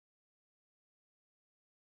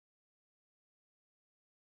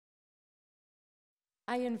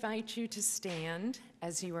I invite you to stand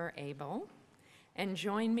as you are able and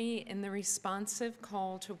join me in the responsive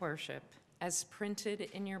call to worship as printed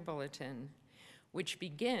in your bulletin, which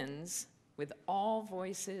begins with all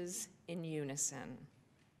voices in unison.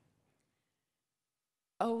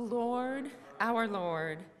 O Lord, our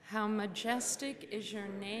Lord, how majestic is your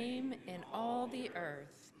name in all the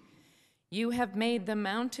earth. You have made the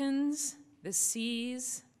mountains, the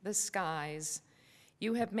seas, the skies.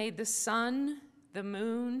 You have made the sun, the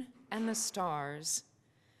moon, and the stars.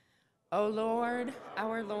 O Lord,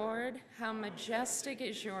 our Lord, how majestic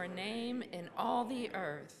is your name in all the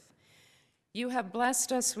earth. You have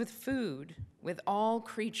blessed us with food, with all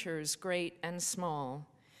creatures great and small.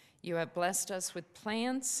 You have blessed us with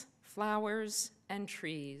plants, flowers, and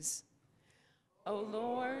trees. O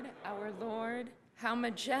Lord, our Lord, how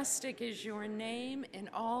majestic is your name in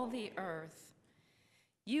all the earth.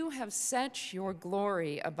 You have set your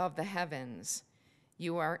glory above the heavens.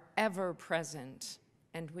 You are ever present,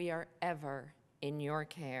 and we are ever in your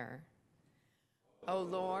care. O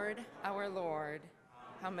Lord, our Lord,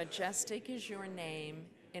 how majestic is your name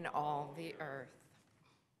in all the earth.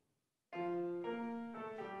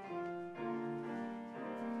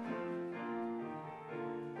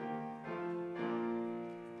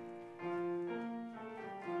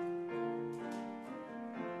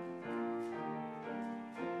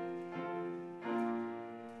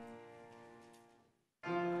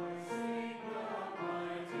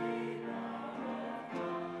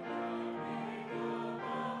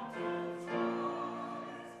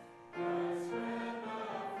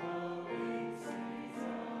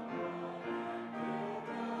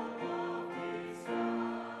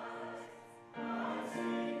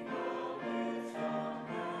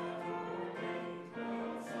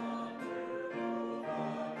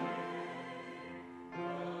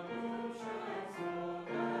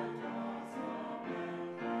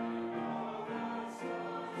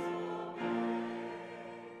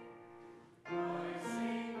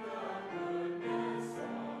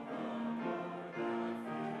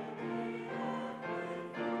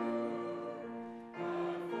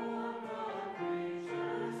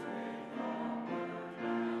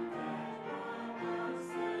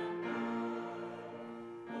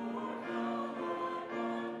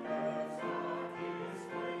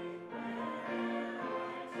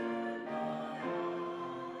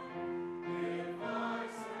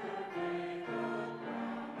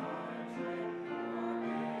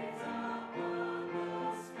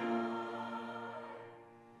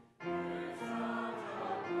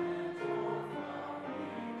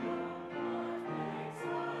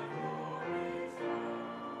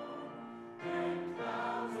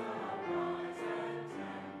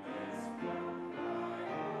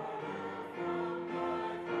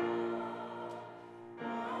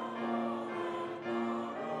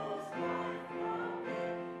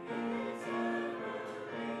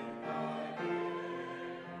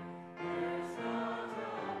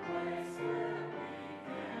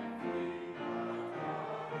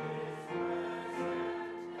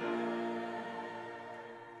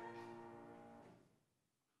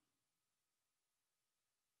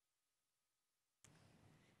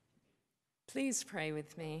 Please pray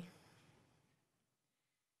with me.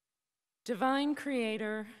 Divine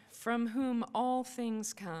Creator, from whom all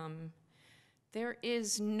things come, there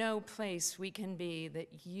is no place we can be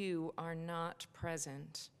that you are not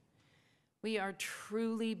present. We are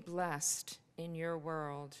truly blessed in your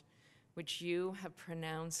world, which you have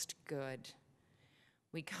pronounced good.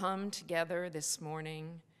 We come together this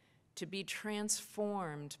morning to be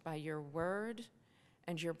transformed by your word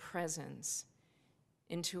and your presence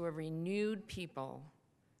into a renewed people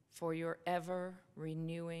for your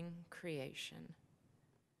ever-renewing creation.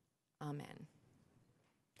 Amen.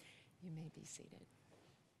 You may be seated.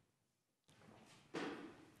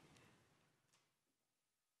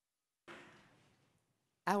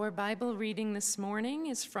 Our Bible reading this morning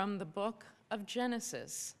is from the book of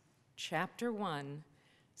Genesis, chapter 1,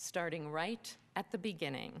 starting right at the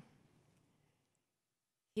beginning.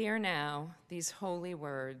 Hear now these holy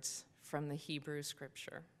words from the Hebrew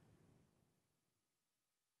Scripture.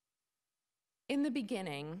 In the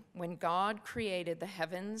beginning, when God created the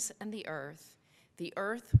heavens and the earth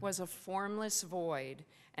was a formless void,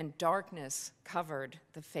 and darkness covered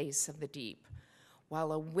the face of the deep,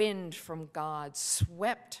 while a wind from God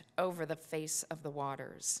swept over the face of the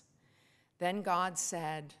waters. Then God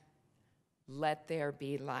said, "Let there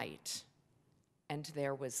be light," and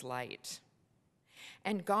there was light.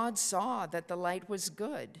 And God saw that the light was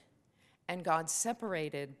good, and God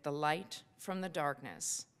separated the light from the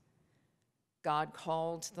darkness. God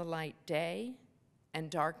called the light day, and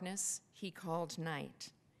darkness he called night.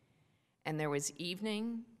 And there was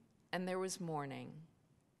evening, and there was morning,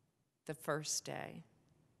 the first day.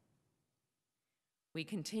 We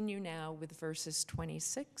continue now with verses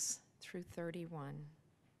 26 through 31.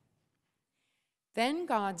 Then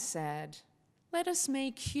God said, "Let us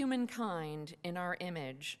make humankind in our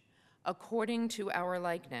image, according to our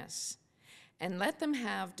likeness, and let them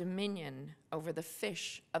have dominion over the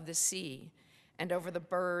fish of the sea, and over the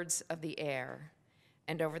birds of the air,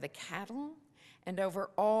 and over the cattle, and over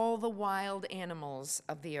all the wild animals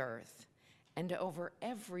of the earth, and over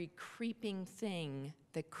every creeping thing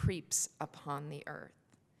that creeps upon the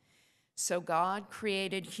earth." So God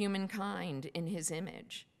created humankind in his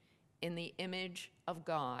image. In the image of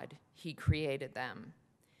God, he created them.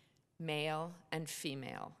 Male and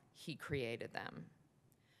female, he created them.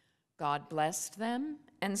 God blessed them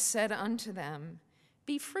and said unto them,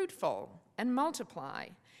 "Be fruitful and multiply,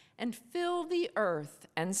 and fill the earth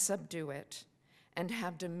and subdue it, and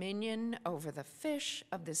have dominion over the fish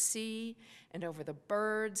of the sea, and over the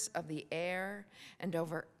birds of the air, and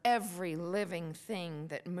over every living thing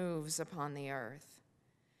that moves upon the earth."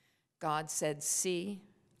 God said, "See,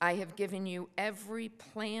 I have given you every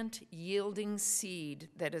plant yielding seed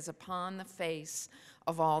that is upon the face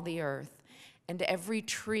of all the earth, and every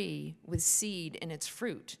tree with seed in its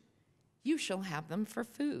fruit. You shall have them for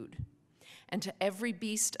food. And to every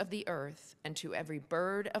beast of the earth, and to every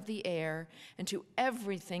bird of the air, and to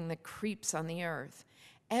everything that creeps on the earth,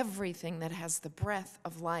 everything that has the breath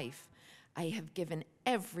of life, I have given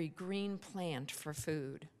every green plant for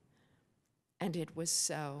food." And it was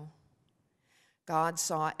so. God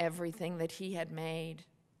saw everything that he had made,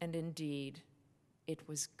 and indeed, it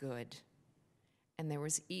was good. And there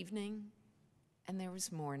was evening, and there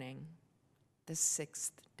was morning, the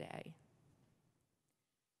sixth day.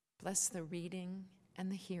 Bless the reading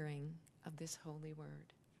and the hearing of this holy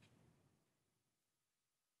word.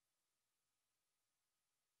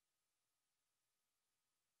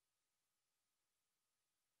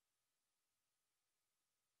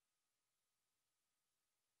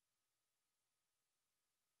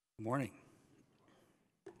 Good morning.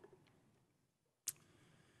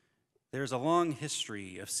 There's a long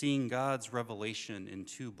history of seeing God's revelation in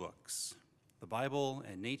two books, the Bible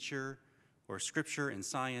and nature, or Scripture and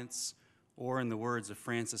science, or in the words of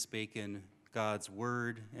Francis Bacon, God's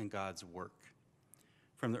word and God's work.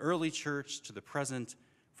 From the early church to the present,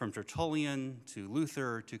 from Tertullian to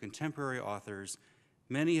Luther to contemporary authors,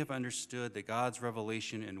 many have understood that God's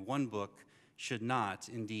revelation in one book should not,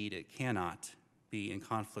 indeed it cannot, be in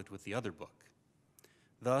conflict with the other book.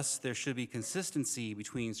 Thus, there should be consistency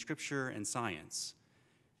between Scripture and science.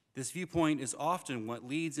 This viewpoint is often what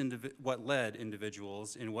led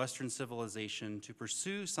individuals in Western civilization to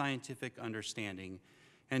pursue scientific understanding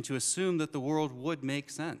and to assume that the world would make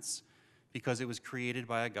sense because it was created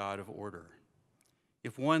by a God of order.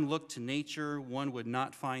 If one looked to nature, one would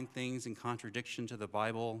not find things in contradiction to the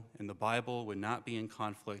Bible, and the Bible would not be in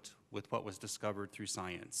conflict with what was discovered through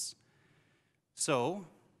science. So,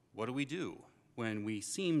 what do we do when we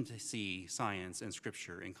seem to see science and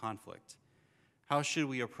Scripture in conflict? How should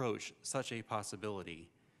we approach such a possibility?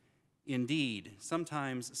 Indeed,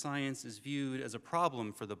 sometimes science is viewed as a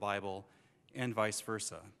problem for the Bible and vice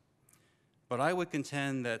versa. But I would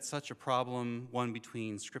contend that such a problem, one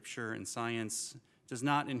between Scripture and science, does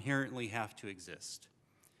not inherently have to exist.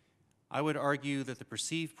 I would argue that the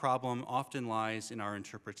perceived problem often lies in our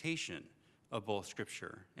interpretation of both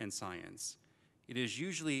Scripture and science. It is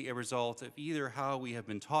usually a result of either how we have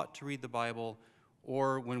been taught to read the Bible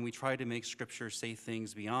or when we try to make Scripture say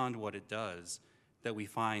things beyond what it does that we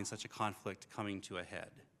find such a conflict coming to a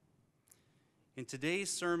head. In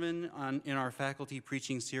today's sermon in our faculty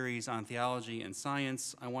preaching series on theology and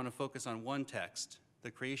science, I want to focus on one text,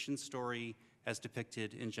 the creation story as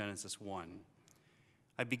depicted in Genesis 1.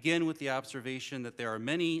 I begin with the observation that there are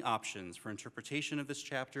many options for interpretation of this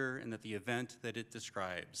chapter and that the event that it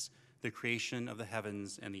describes, the creation of the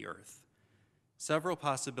heavens and the earth. Several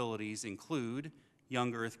possibilities include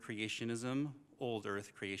young earth creationism, old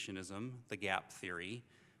earth creationism, the gap theory,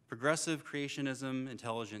 progressive creationism,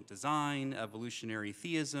 intelligent design, evolutionary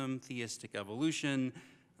theism, theistic evolution,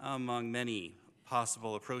 among many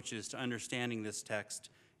possible approaches to understanding this text,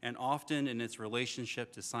 and often in its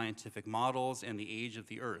relationship to scientific models and the age of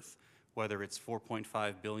the earth, whether it's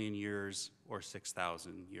 4.5 billion years or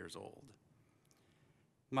 6,000 years old.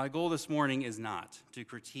 My goal this morning is not to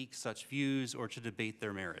critique such views or to debate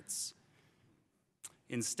their merits.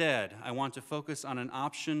 Instead, I want to focus on an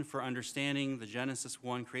option for understanding the Genesis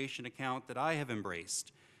 1 creation account that I have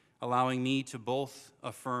embraced, allowing me to both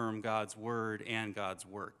affirm God's word and God's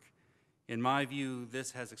work. In my view,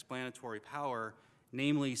 this has explanatory power,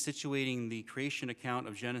 namely situating the creation account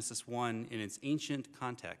of Genesis 1 in its ancient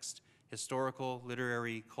context, historical,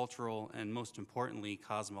 literary, cultural, and most importantly,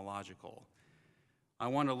 cosmological. I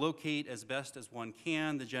want to locate as best as one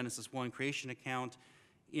can the Genesis 1 creation account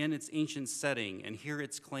in its ancient setting and hear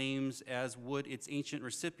its claims as would its ancient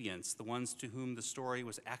recipients, the ones to whom the story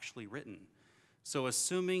was actually written. So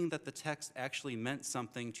assuming that the text actually meant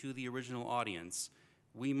something to the original audience,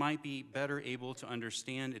 we might be better able to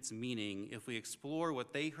understand its meaning if we explore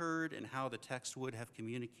what they heard and how the text would have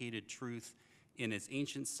communicated truth in its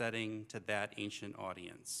ancient setting to that ancient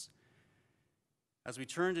audience. As we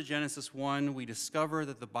turn to Genesis 1, we discover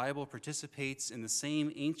that the Bible participates in the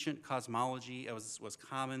same ancient cosmology as was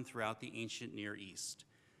common throughout the ancient Near East.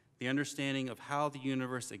 The understanding of how the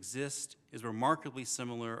universe exists is remarkably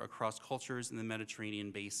similar across cultures in the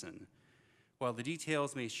Mediterranean basin. While the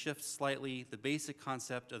details may shift slightly, the basic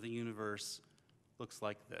concept of the universe looks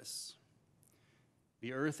like this.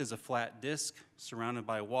 The earth is a flat disk surrounded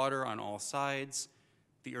by water on all sides.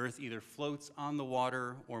 The earth either floats on the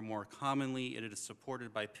water, or more commonly, it is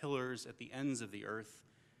supported by pillars at the ends of the earth.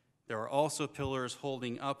 There are also pillars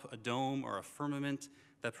holding up a dome or a firmament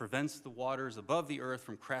that prevents the waters above the earth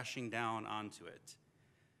from crashing down onto it.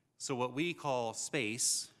 So what we call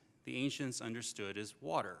space, the ancients understood as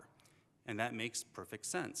water, and that makes perfect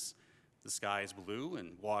sense. The sky is blue,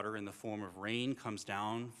 and water in the form of rain comes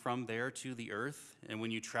down from there to the earth. And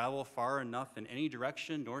when you travel far enough in any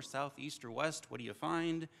direction, north, south, east, or west, what do you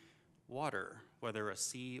find? Water, whether a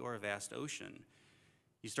sea or a vast ocean.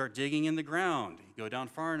 You start digging in the ground. You go down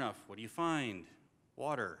far enough, what do you find?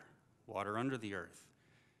 Water, water under the earth.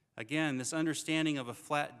 Again, this understanding of a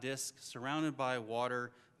flat disk surrounded by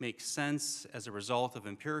water makes sense as a result of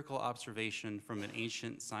empirical observation from an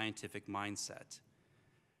ancient scientific mindset.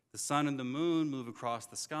 The sun and the moon move across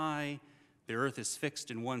the sky. The earth is fixed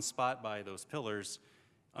in one spot by those pillars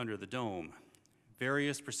under the dome.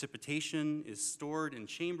 Various precipitation is stored in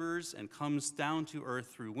chambers and comes down to earth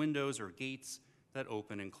through windows or gates that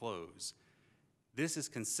open and close. This is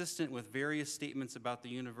consistent with various statements about the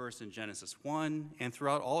universe in Genesis 1 and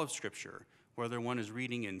throughout all of Scripture, whether one is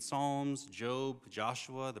reading in Psalms, Job,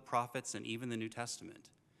 Joshua, the prophets, and even the New Testament.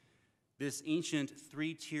 This ancient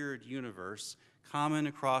three-tiered universe, common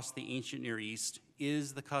across the ancient Near East,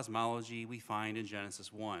 is the cosmology we find in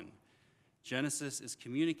Genesis 1. Genesis is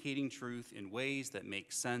communicating truth in ways that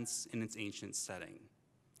make sense in its ancient setting.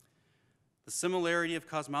 The similarity of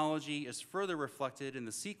cosmology is further reflected in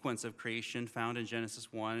the sequence of creation found in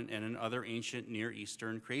Genesis 1 and in other ancient Near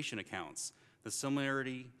Eastern creation accounts. The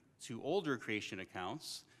similarity to older creation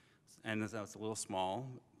accounts, and that's a little small,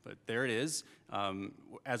 but there it is,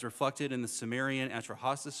 as reflected in the Sumerian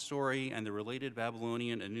Atrahasis story and the related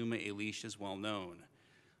Babylonian Enuma Elish is well known.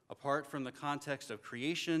 Apart from the context of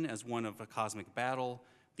creation as one of a cosmic battle,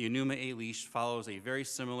 the Enuma Elish follows a very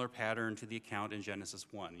similar pattern to the account in Genesis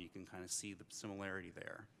 1. You can kind of see the similarity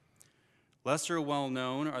there. Lesser well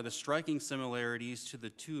known are the striking similarities to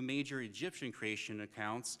the two major Egyptian creation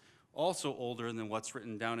accounts, also older than what's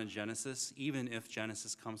written down in Genesis, even if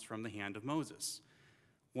Genesis comes from the hand of Moses.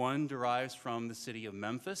 One derives from the city of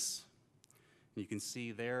Memphis. You can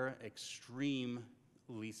see there extremely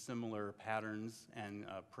similar patterns and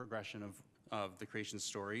progression of the creation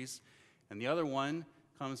stories. And the other one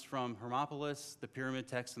comes from Hermopolis, the pyramid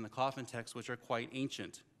text, and the coffin text, which are quite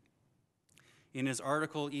ancient. In his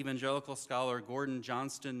article, evangelical scholar Gordon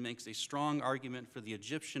Johnston makes a strong argument for the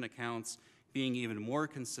Egyptian accounts being even more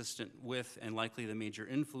consistent with and likely the major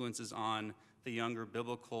influences on the younger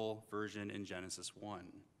biblical version in Genesis 1.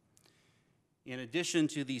 In addition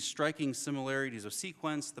to these striking similarities of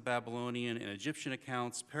sequence, the Babylonian and Egyptian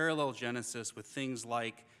accounts parallel Genesis with things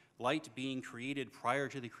like light being created prior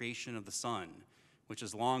to the creation of the sun, which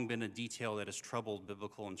has long been a detail that has troubled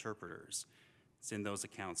biblical interpreters. It's in those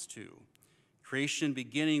accounts too. Creation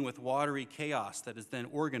beginning with watery chaos that is then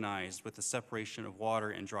organized with the separation of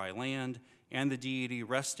water and dry land, and the deity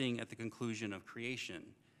resting at the conclusion of creation.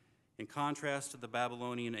 In contrast to the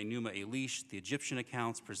Babylonian Enuma Elish, the Egyptian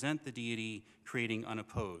accounts present the deity creating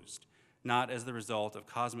unopposed, not as the result of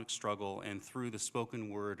cosmic struggle and through the spoken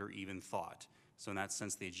word or even thought. So in that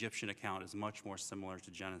sense, the Egyptian account is much more similar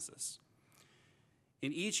to Genesis.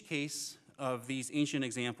 In each case of these ancient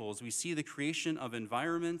examples, we see the creation of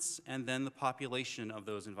environments and then the population of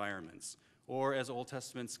those environments, or as Old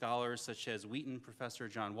Testament scholars such as Wheaton professor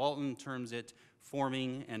John Walton terms it,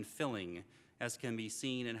 forming and filling, as can be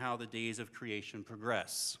seen in how the days of creation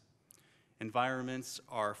progress. Environments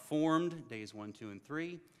are formed, days 1, 2, and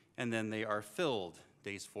 3, and then they are filled,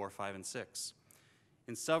 days 4, 5, and 6.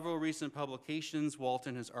 In several recent publications,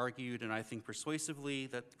 Walton has argued, and I think persuasively,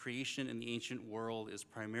 that creation in the ancient world is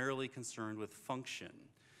primarily concerned with function,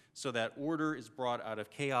 so that order is brought out of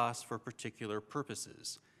chaos for particular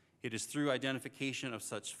purposes. It is through identification of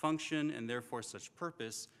such function and therefore such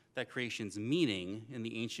purpose that creation's meaning in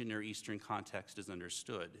the ancient Near Eastern context is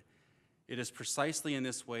understood. It is precisely in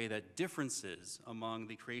this way that differences among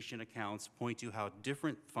the creation accounts point to how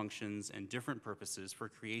different functions and different purposes for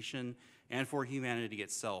creation and for humanity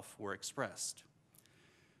itself were expressed.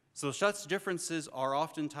 So such differences are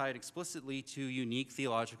often tied explicitly to unique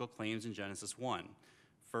theological claims in Genesis 1.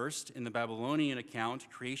 First, in the Babylonian account,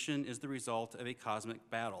 creation is the result of a cosmic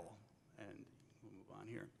battle. And we'll move on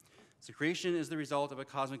here. So creation is the result of a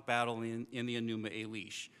cosmic battle in the Enuma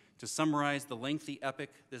Elish. To summarize the lengthy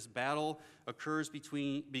epic, this battle occurs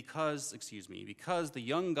because the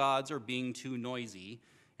young gods are being too noisy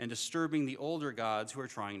and disturbing the older gods who are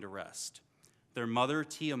trying to rest. Their mother,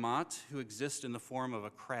 Tiamat, who exists in the form of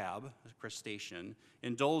a crab, a crustacean,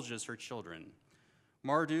 indulges her children.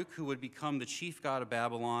 Marduk, who would become the chief god of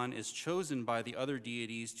Babylon, is chosen by the other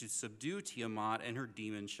deities to subdue Tiamat and her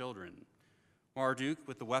demon children. Marduk,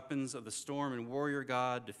 with the weapons of the storm and warrior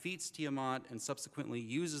god, defeats Tiamat and subsequently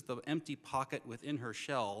uses the empty pocket within her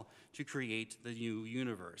shell to create the new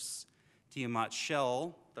universe. Tiamat's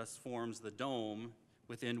shell thus forms the dome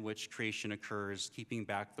within which creation occurs, keeping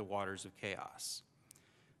back the waters of chaos.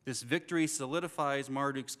 This victory solidifies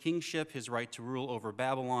Marduk's kingship, his right to rule over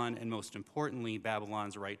Babylon, and most importantly,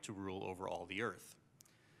 Babylon's right to rule over all the earth.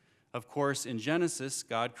 Of course, in Genesis,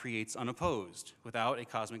 God creates unopposed, without a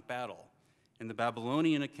cosmic battle. In the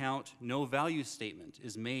Babylonian account, no value statement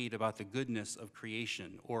is made about the goodness of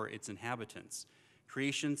creation or its inhabitants.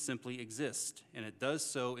 Creation simply exists, and it does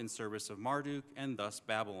so in service of Marduk and thus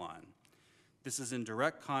Babylon. This is in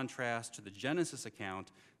direct contrast to the Genesis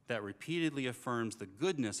account that repeatedly affirms the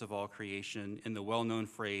goodness of all creation in the well-known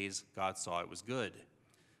phrase, God saw it was good.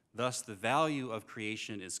 Thus, the value of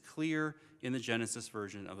creation is clear in the Genesis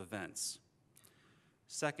version of events.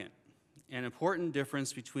 Second, an important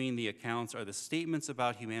difference between the accounts are the statements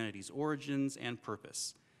about humanity's origins and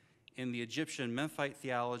purpose. In the Egyptian Memphite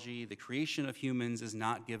theology, the creation of humans is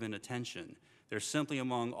not given attention. They're simply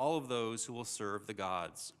among all of those who will serve the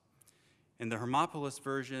gods. In the Hermopolis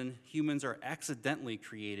version, humans are accidentally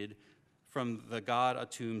created from the god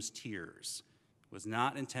Atum's tears. It was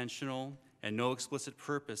not intentional, and no explicit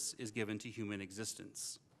purpose is given to human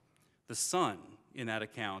existence. The sun in that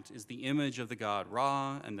account is the image of the god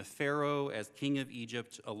Ra, and the Pharaoh, as king of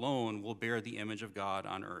Egypt, alone will bear the image of God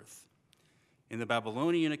on earth. In the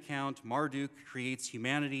Babylonian account, Marduk creates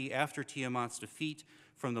humanity after Tiamat's defeat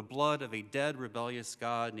from the blood of a dead rebellious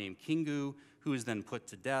god named Kingu, who is then put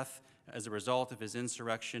to death as a result of his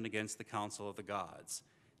insurrection against the council of the gods.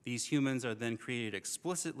 These humans are then created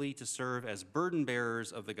explicitly to serve as burden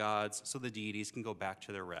bearers of the gods so the deities can go back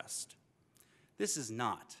to their rest. This is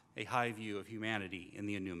not a high view of humanity in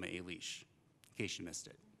the Enuma Elish, in case you missed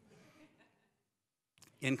it.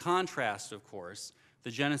 In contrast, of course,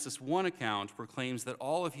 the Genesis 1 account proclaims that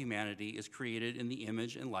all of humanity is created in the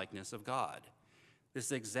image and likeness of God.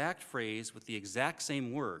 This exact phrase with the exact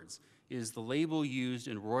same words is the label used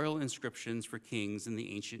in royal inscriptions for kings in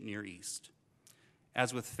the ancient Near East.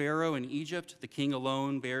 As with Pharaoh in Egypt, the king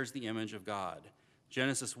alone bears the image of God.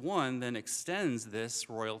 Genesis 1 then extends this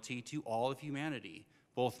royalty to all of humanity,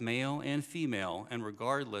 both male and female, and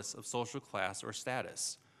regardless of social class or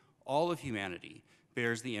status. All of humanity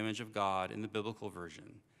bears the image of God in the biblical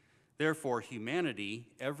version. Therefore, humanity,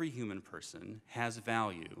 every human person, has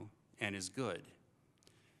value and is good.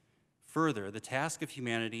 Further, the task of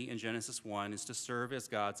humanity in Genesis 1 is to serve as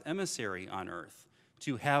God's emissary on earth,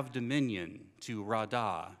 to have dominion, to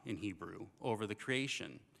radah in Hebrew, over the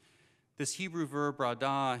creation. This Hebrew verb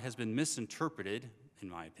radah has been misinterpreted, in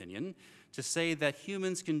my opinion, to say that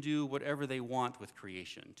humans can do whatever they want with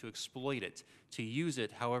creation, to exploit it, to use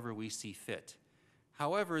it however we see fit.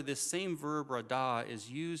 However, this same verb radah is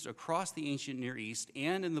used across the ancient Near East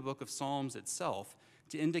and in the book of Psalms itself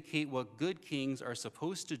to indicate what good kings are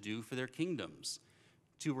supposed to do for their kingdoms.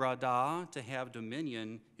 To radah, to have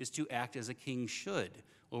dominion, is to act as a king should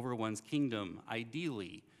over one's kingdom,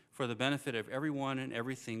 ideally, for the benefit of everyone and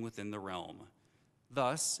everything within the realm.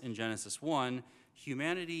 Thus, in Genesis 1,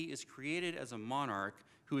 humanity is created as a monarch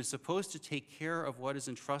who is supposed to take care of what is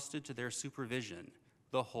entrusted to their supervision,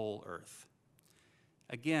 the whole earth.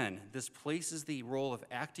 Again, this places the role of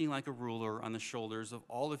acting like a ruler on the shoulders of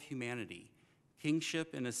all of humanity.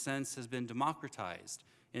 Kingship, in a sense, has been democratized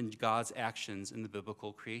in God's actions in the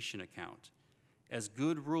biblical creation account. As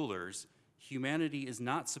good rulers, humanity is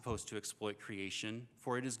not supposed to exploit creation,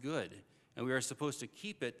 for it is good, and we are supposed to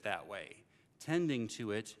keep it that way, tending to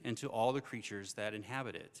it and to all the creatures that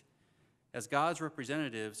inhabit it. As God's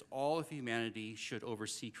representatives, all of humanity should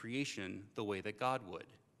oversee creation the way that God would.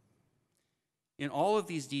 In all of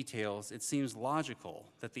these details, it seems logical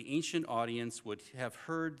that the ancient audience would have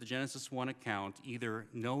heard the Genesis 1 account either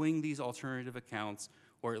knowing these alternative accounts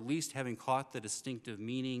or at least having caught the distinctive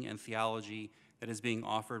meaning and theology that is being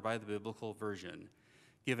offered by the biblical version,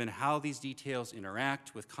 given how these details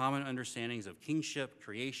interact with common understandings of kingship,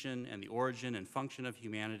 creation, and the origin and function of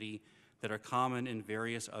humanity that are common in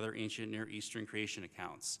various other ancient Near Eastern creation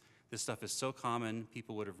accounts. This stuff is so common,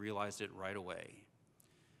 people would have realized it right away.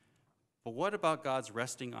 But what about God's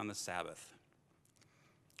resting on the Sabbath?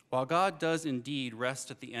 While God does indeed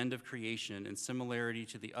rest at the end of creation in similarity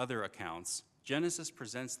to the other accounts, Genesis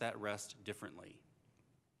presents that rest differently.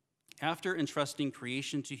 After entrusting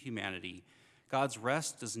creation to humanity, God's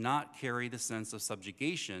rest does not carry the sense of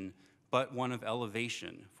subjugation, but one of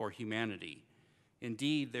elevation for humanity.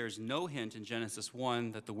 Indeed, there's no hint in Genesis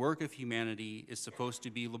 1 that the work of humanity is supposed to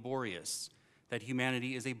be laborious, that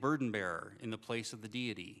humanity is a burden bearer in the place of the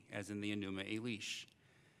deity, as in the Enuma Elish.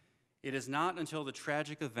 It is not until the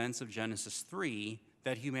tragic events of Genesis 3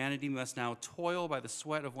 that humanity must now toil by the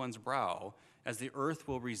sweat of one's brow, as the earth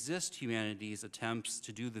will resist humanity's attempts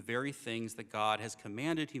to do the very things that God has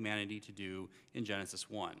commanded humanity to do in Genesis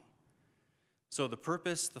 1. So the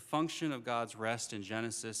purpose, the function of God's rest in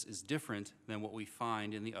Genesis is different than what we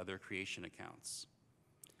find in the other creation accounts.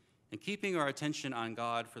 In keeping our attention on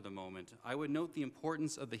God for the moment, I would note the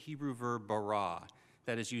importance of the Hebrew verb bara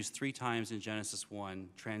that is used 3 times in Genesis 1,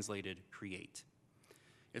 translated create.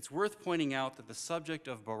 It's worth pointing out that the subject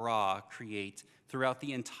of bara, create, throughout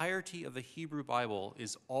the entirety of the Hebrew Bible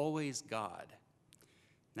is always God.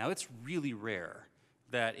 Now, it's really rare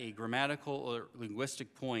that a grammatical or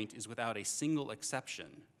linguistic point is without a single exception,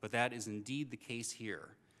 but that is indeed the case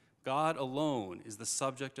here. God alone is the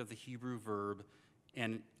subject of the Hebrew verb,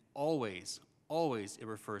 and always it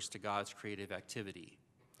refers to God's creative activity.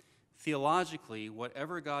 Theologically,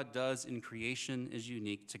 whatever God does in creation is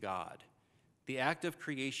unique to God. The act of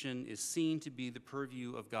creation is seen to be the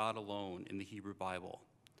purview of God alone in the Hebrew Bible.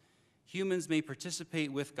 Humans may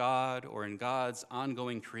participate with God or in God's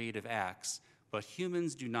ongoing creative acts, but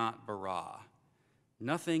humans do not bara.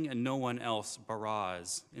 Nothing and no one else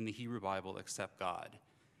baras in the Hebrew Bible except God.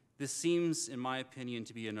 This seems, in my opinion,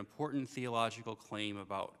 to be an important theological claim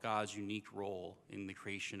about God's unique role in the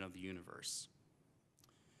creation of the universe.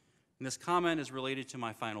 And this comment is related to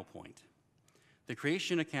my final point. The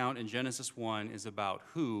creation account in Genesis 1 is about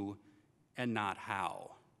who and not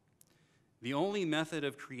how. The only method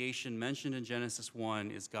of creation mentioned in Genesis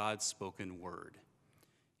 1 is God's spoken word.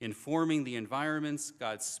 In forming the environments,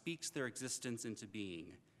 God speaks their existence into being.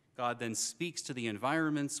 God then speaks to the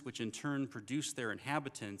environments, which in turn produce their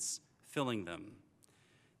inhabitants, filling them.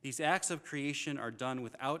 These acts of creation are done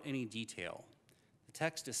without any detail. The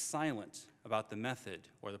text is silent about the method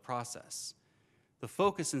or the process. The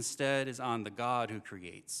focus instead is on the God who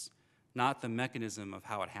creates, not the mechanism of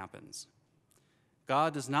how it happens.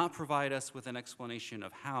 God does not provide us with an explanation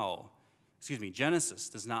of how. Genesis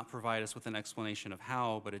does not provide us with an explanation of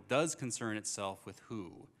how, but it does concern itself with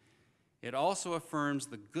who. It also affirms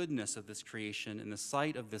the goodness of this creation in the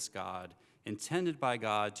sight of this God, intended by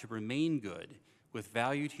God to remain good, with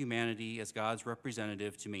valued humanity as God's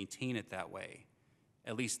representative to maintain it that way.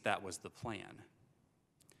 At least that was the plan.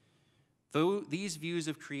 Though these views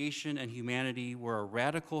of creation and humanity were a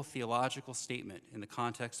radical theological statement in the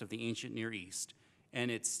context of the ancient Near East, and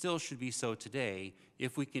it still should be so today,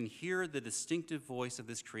 if we can hear the distinctive voice of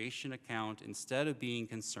this creation account instead of being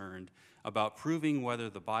concerned about proving whether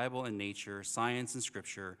the Bible and nature, science and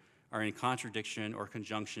scripture, are in contradiction or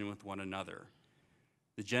conjunction with one another.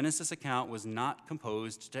 The Genesis account was not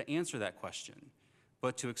composed to answer that question,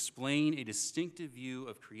 but to explain a distinctive view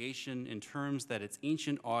of creation in terms that its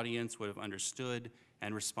ancient audience would have understood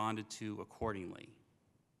and responded to accordingly.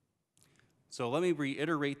 So let me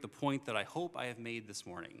reiterate the point that I hope I have made this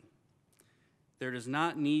morning. There does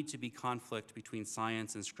not need to be conflict between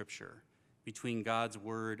science and scripture, between God's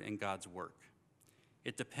word and God's work.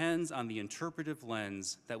 It depends on the interpretive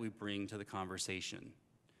lens that we bring to the conversation.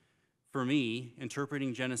 For me,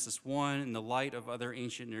 interpreting Genesis 1 in the light of other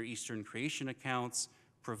ancient Near Eastern creation accounts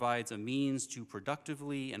provides a means to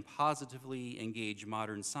productively and positively engage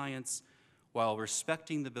modern science while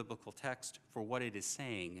respecting the biblical text for what it is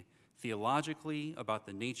saying theologically about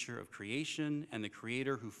the nature of creation and the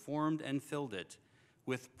Creator who formed and filled it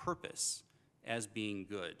with purpose as being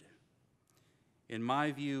good. In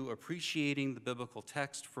my view, appreciating the biblical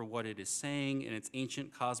text for what it is saying in its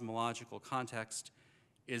ancient cosmological context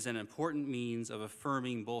is an important means of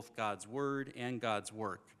affirming both God's word and God's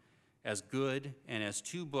work as good and as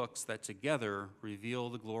two books that together reveal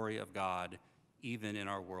the glory of God even in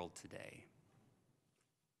our world today.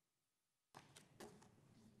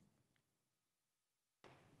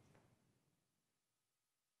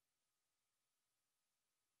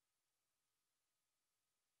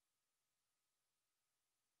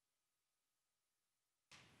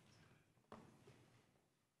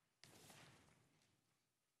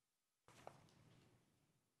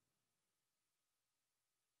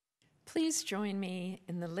 Please join me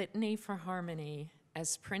in the Litany for Harmony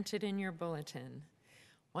as printed in your bulletin.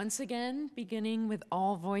 Once again, beginning with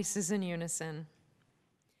all voices in unison.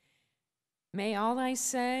 May all I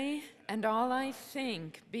say and all I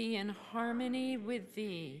think be in harmony with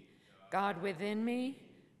thee, God within me,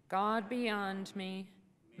 God beyond me,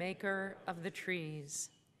 maker of the trees.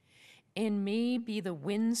 In me be the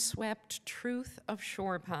windswept truth of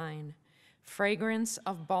shore pine, fragrance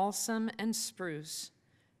of balsam and spruce,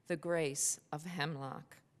 the grace of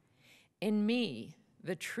hemlock. In me,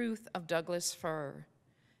 the truth of Douglas fir,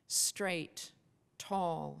 straight,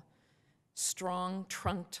 tall,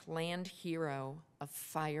 strong-trunked land hero of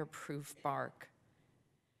fireproof bark.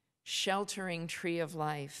 Sheltering tree of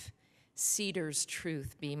life, cedar's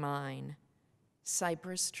truth be mine,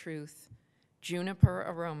 cypress truth, juniper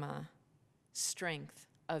aroma, strength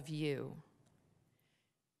of you.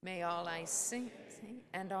 May all I sing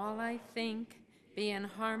and all I think be in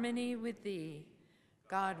harmony with thee,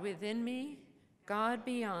 God within me, God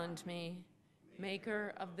beyond me,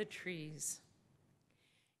 maker of the trees.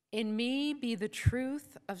 In me be the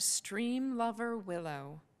truth of stream lover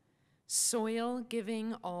willow, soil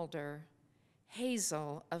giving alder,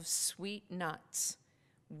 hazel of sweet nuts,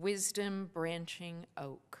 wisdom branching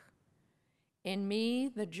oak. In me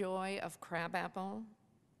the joy of crabapple,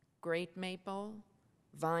 great maple,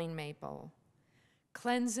 vine maple,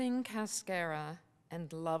 cleansing cascara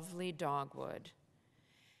and lovely dogwood,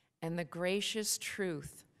 and the gracious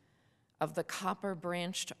truth of the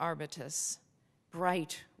copper-branched arbutus,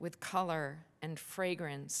 bright with color and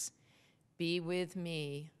fragrance, be with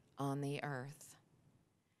me on the earth.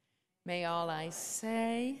 May all I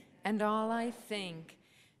say and all I think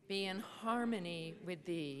be in harmony with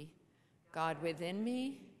thee, God within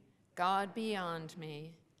me, God beyond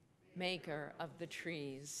me, maker of the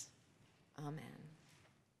trees. Amen.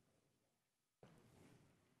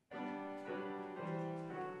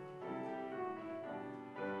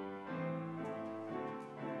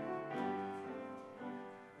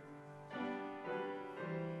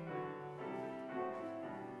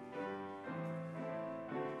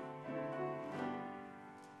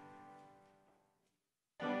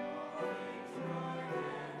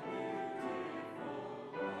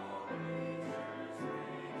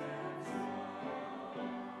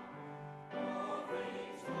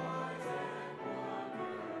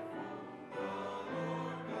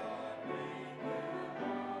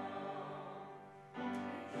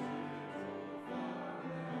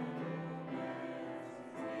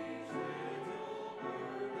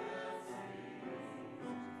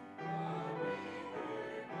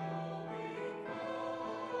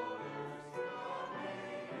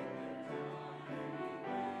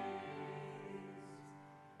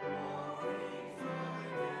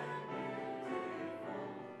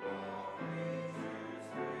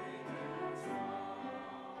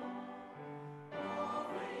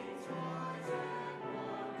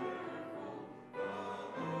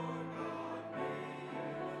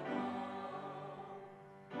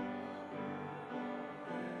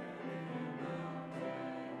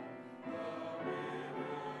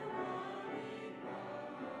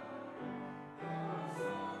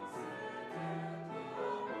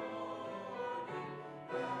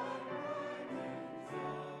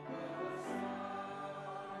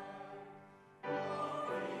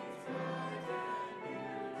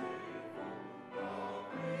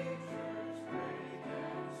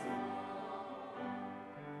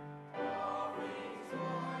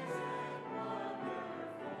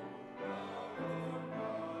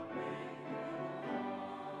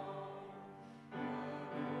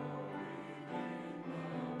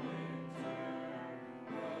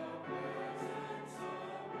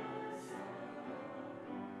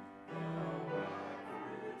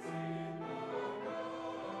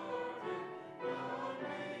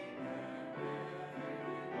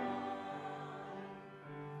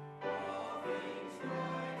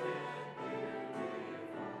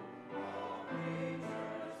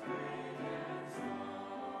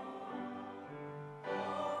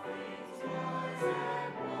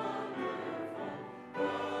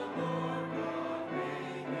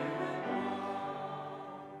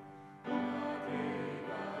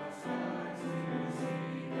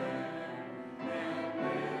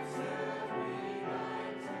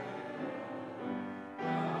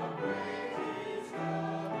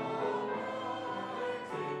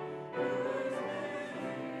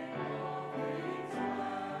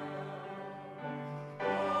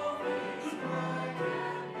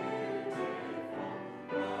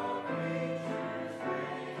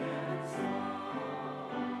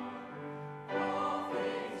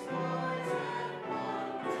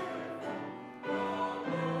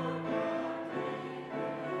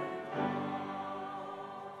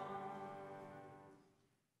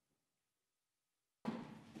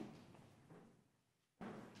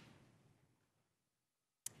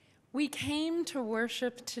 We came to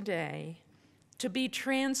worship today to be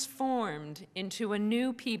transformed into a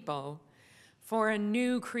new people for a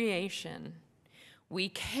new creation. We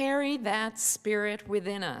carry that spirit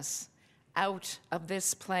within us out of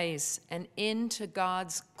this place and into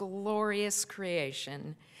God's glorious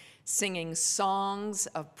creation, singing songs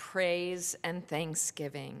of praise and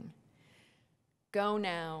thanksgiving. Go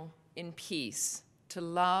now in peace to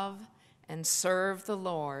love and serve the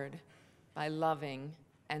Lord by loving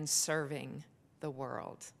and serving the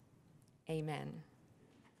world. Amen.